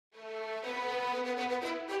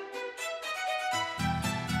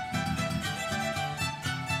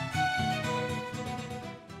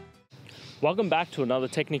Welcome back to another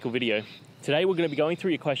technical video. Today we're going to be going through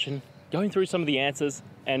your question, going through some of the answers,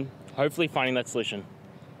 and hopefully finding that solution.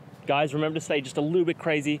 Guys, remember to stay just a little bit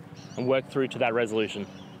crazy and work through to that resolution.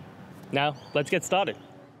 Now, let's get started.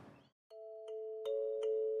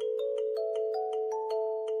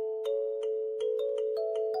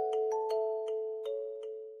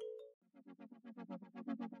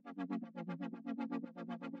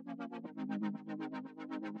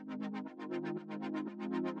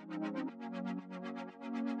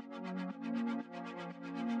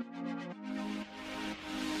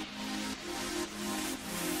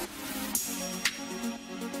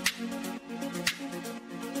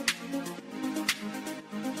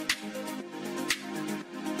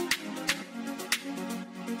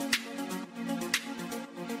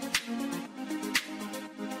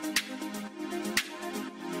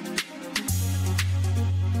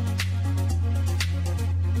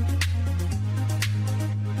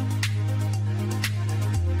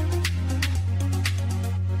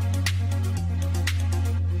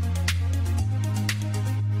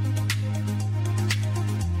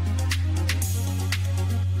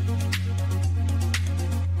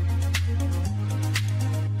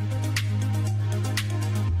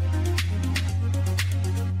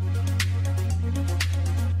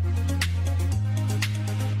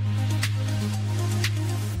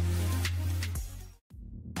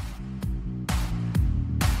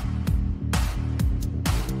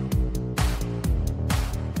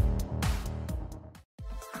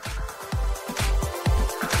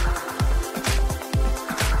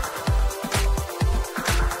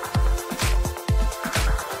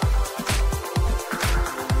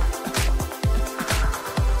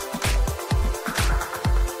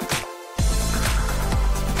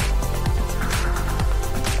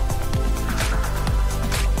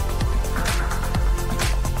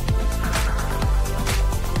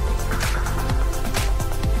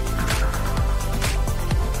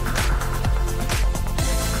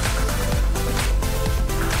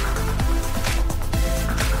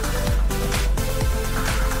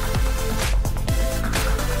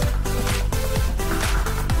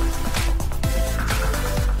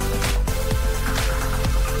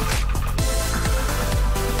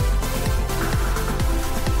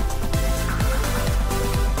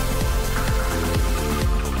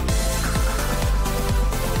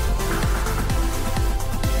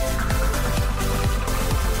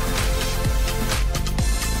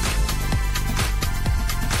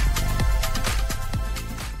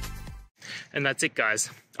 And that's it, guys.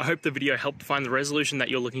 I hope the video helped find the resolution that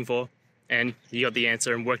you're looking for and you got the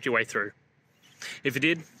answer and worked your way through. If it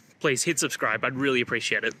did, please hit subscribe. I'd really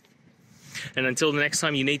appreciate it. And until the next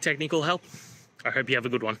time you need technical help, I hope you have a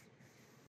good one.